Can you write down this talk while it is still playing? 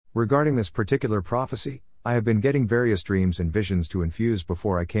Regarding this particular prophecy, I have been getting various dreams and visions to infuse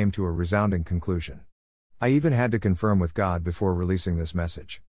before I came to a resounding conclusion. I even had to confirm with God before releasing this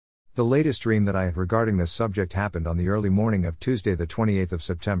message. The latest dream that I had regarding this subject happened on the early morning of Tuesday the 28th of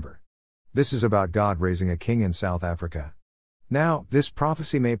September. This is about God raising a king in South Africa. Now, this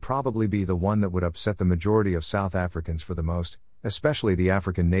prophecy may probably be the one that would upset the majority of South Africans for the most, especially the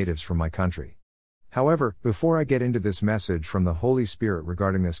African natives from my country. However, before I get into this message from the Holy Spirit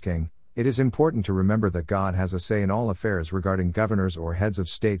regarding this king, it is important to remember that God has a say in all affairs regarding governors or heads of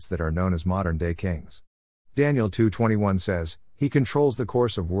states that are known as modern-day kings. Daniel 2:21 says, "He controls the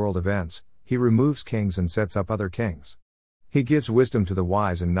course of world events, he removes kings and sets up other kings. He gives wisdom to the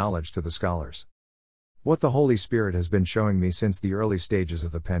wise and knowledge to the scholars." What the Holy Spirit has been showing me since the early stages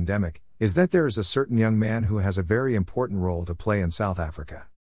of the pandemic is that there is a certain young man who has a very important role to play in South Africa.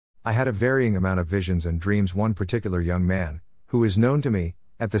 I had a varying amount of visions and dreams. One particular young man, who is known to me,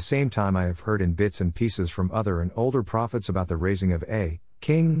 at the same time I have heard in bits and pieces from other and older prophets about the raising of a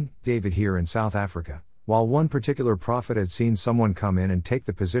King David here in South Africa, while one particular prophet had seen someone come in and take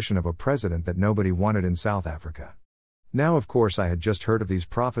the position of a president that nobody wanted in South Africa. Now of course I had just heard of these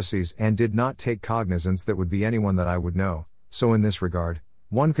prophecies and did not take cognizance that would be anyone that I would know, so in this regard,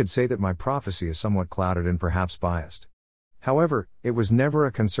 one could say that my prophecy is somewhat clouded and perhaps biased. However, it was never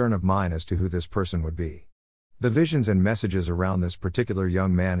a concern of mine as to who this person would be. The visions and messages around this particular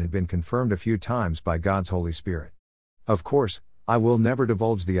young man had been confirmed a few times by God's Holy Spirit. Of course, I will never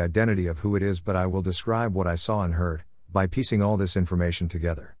divulge the identity of who it is, but I will describe what I saw and heard, by piecing all this information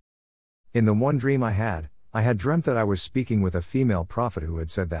together. In the one dream I had dreamt that I was speaking with a female prophet who had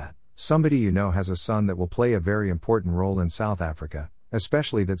said that somebody you know has a son that will play a very important role in South Africa,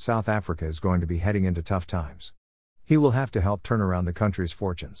 especially that South Africa is going to be heading into tough times. He will have to help turn around the country's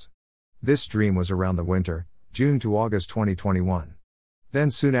fortunes. This dream was around the winter, June to August 2021.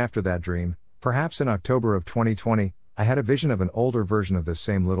 Then soon after that dream, perhaps in October of 2020, I had a vision of an older version of this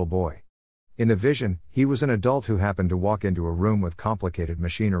same little boy. In the vision, he was an adult who happened to walk into a room with complicated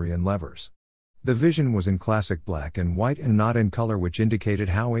machinery and levers. The vision was in classic black and white and not in color, which indicated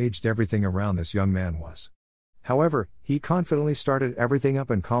how aged everything around this young man was. However, he confidently started everything up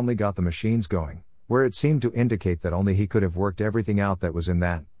and calmly got the machines going, where it seemed to indicate that only he could have worked everything out that was in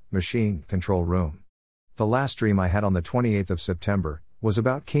that machine control room. The last dream I had on the 28th of September was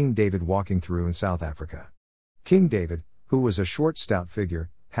about King David walking through in South Africa. King David, who was a short, stout figure,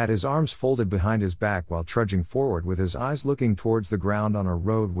 had his arms folded behind his back while trudging forward with his eyes looking towards the ground on a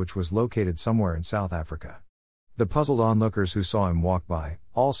road which was located somewhere in South Africa. The puzzled onlookers who saw him walk by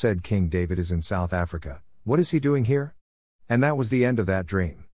all said, "King David is in South Africa, what is he doing here?" And that was the end of that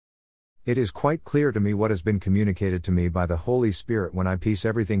dream. It is quite clear to me what has been communicated to me by the Holy Spirit when I piece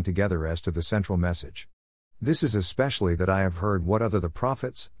everything together as to the central message. This is especially that I have heard what other the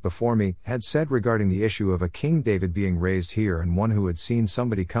prophets, before me, had said regarding the issue of a King David being raised here and one who had seen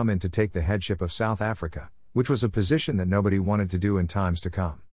somebody come in to take the headship of South Africa, which was a position that nobody wanted to do in times to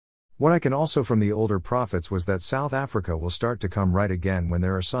come. What I can also from the older prophets was that South Africa will start to come right again when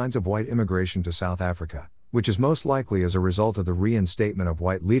there are signs of white immigration to South Africa, which is most likely as a result of the reinstatement of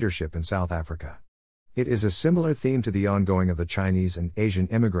white leadership in South Africa. It is a similar theme to the ongoing of the Chinese and Asian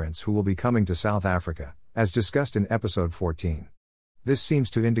immigrants who will be coming to South Africa, as discussed in episode 14. This seems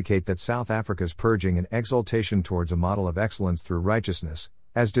to indicate that South Africa's purging and exaltation towards a model of excellence through righteousness,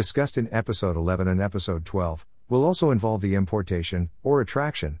 as discussed in episode 11 and episode 12, will also involve the importation, or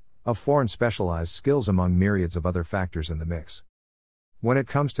attraction, of foreign specialized skills among myriads of other factors in the mix. When it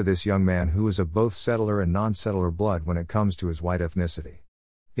comes to this young man who is of both settler and non-settler blood when it comes to his white ethnicity,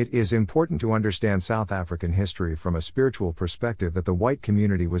 it is important to understand South African history from a spiritual perspective, that the white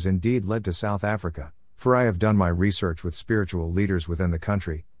community was indeed led to South Africa, for I have done my research with spiritual leaders within the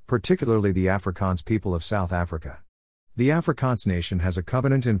country, particularly the Afrikaans people of South Africa. The Afrikaans nation has a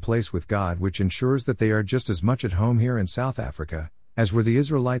covenant in place with God which ensures that they are just as much at home here in South Africa, as were the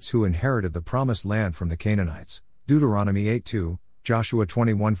Israelites who inherited the promised land from the Canaanites, Deuteronomy 8:2, Joshua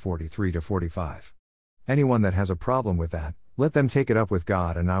 21:43-45. Anyone that has a problem with that, let them take it up with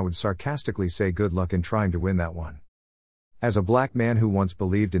God, and I would sarcastically say good luck in trying to win that one. As a black man who once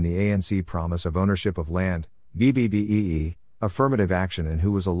believed in the ANC promise of ownership of land, BBBEE, affirmative action, and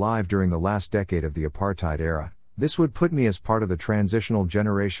who was alive during the last decade of the apartheid era, this would put me as part of the transitional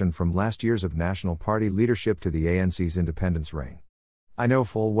generation from last years of National Party leadership to the ANC's independence reign. I know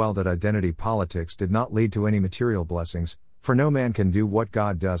full well that identity politics did not lead to any material blessings, for no man can do what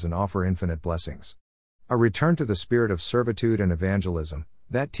God does and offer infinite blessings. A return to the spirit of servitude and evangelism,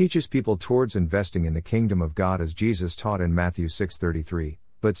 that teaches people towards investing in the kingdom of God as Jesus taught in Matthew 6:33,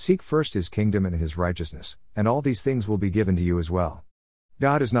 but seek first his kingdom and his righteousness, and all these things will be given to you as well.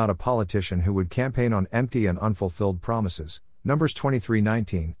 God is not a politician who would campaign on empty and unfulfilled promises, Numbers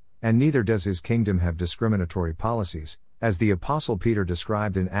 23:19, and neither does his kingdom have discriminatory policies, as the Apostle Peter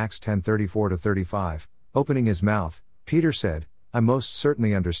described in Acts 10:34-35. Opening his mouth, Peter said, I most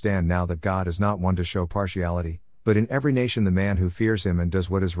certainly understand now that God is not one to show partiality, but in every nation the man who fears him and does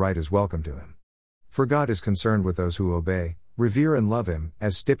what is right is welcome to him. For God is concerned with those who obey, revere and love him,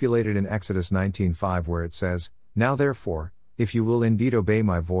 as stipulated in Exodus 19:5 where it says, Now therefore, if you will indeed obey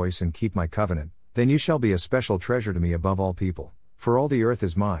my voice and keep my covenant, then you shall be a special treasure to me above all people, for all the earth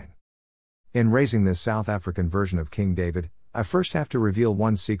is mine. In raising this South African version of King David, I first have to reveal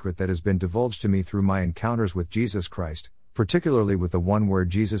one secret that has been divulged to me through my encounters with Jesus Christ, particularly with the one where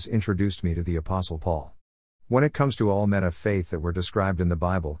Jesus introduced me to the Apostle Paul. When it comes to all men of faith that were described in the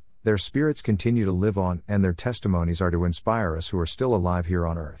Bible, their spirits continue to live on and their testimonies are to inspire us who are still alive here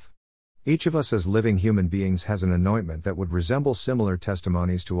on earth. Each of us as living human beings has an anointment that would resemble similar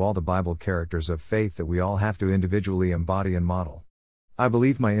testimonies to all the Bible characters of faith that we all have to individually embody and model. I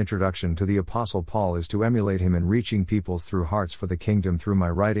believe my introduction to the Apostle Paul is to emulate him in reaching peoples through hearts for the kingdom through my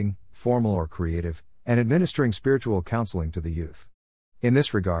writing, formal or creative, and administering spiritual counseling to the youth. In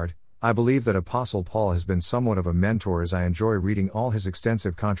this regard, I believe that Apostle Paul has been somewhat of a mentor as I enjoy reading all his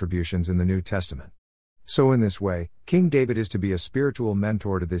extensive contributions in the New Testament. So in this way, King David is to be a spiritual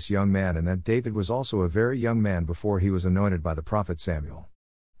mentor to this young man, and that David was also a very young man before he was anointed by the prophet Samuel.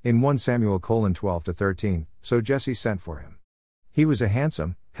 In 1 Samuel 12-13, so Jesse sent for him. He was a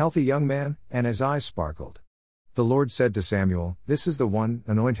handsome, healthy young man, and his eyes sparkled. The Lord said to Samuel, This is the one,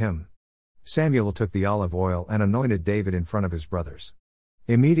 anoint him. Samuel took the olive oil and anointed David in front of his brothers.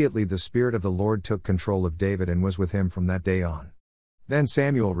 Immediately the Spirit of the Lord took control of David and was with him from that day on. Then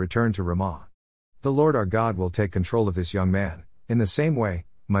Samuel returned to Ramah. The Lord our God will take control of this young man. In the same way,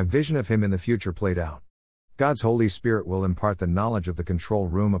 my vision of him in the future played out. God's Holy Spirit will impart the knowledge of the control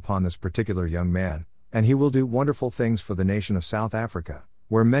room upon this particular young man, and he will do wonderful things for the nation of South Africa,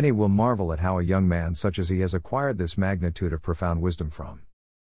 where many will marvel at how a young man such as he has acquired this magnitude of profound wisdom from.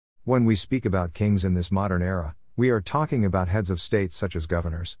 When we speak about kings in this modern era, we are talking about heads of states such as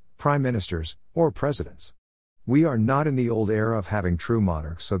governors, prime ministers, or presidents. We are not in the old era of having true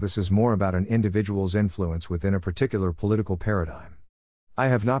monarchs, so this is more about an individual's influence within a particular political paradigm. I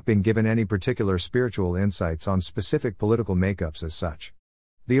have not been given any particular spiritual insights on specific political makeups as such.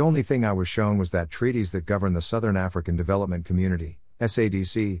 The only thing I was shown was that treaties that govern the Southern African Development Community,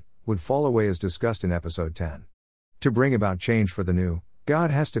 SADC, would fall away as discussed in episode 10. To bring about change for the new,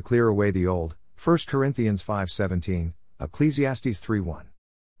 God has to clear away the old, 1 Corinthians 5:17, Ecclesiastes 3:1.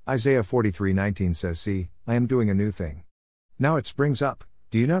 Isaiah 43:19 says, See, I am doing a new thing. Now it springs up,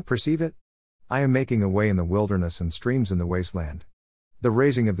 do you not perceive it? I am making a way in the wilderness and streams in the wasteland. The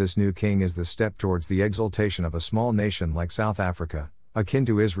raising of this new king is the step towards the exaltation of a small nation like South Africa, akin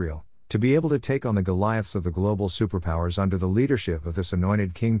to Israel, to be able to take on the Goliaths of the global superpowers under the leadership of this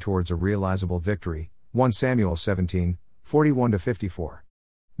anointed king towards a realizable victory. 1 Samuel 17:41-54.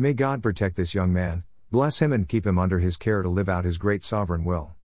 May God protect this young man, bless him and keep him under his care to live out his great sovereign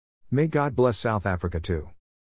will. May God bless South Africa too.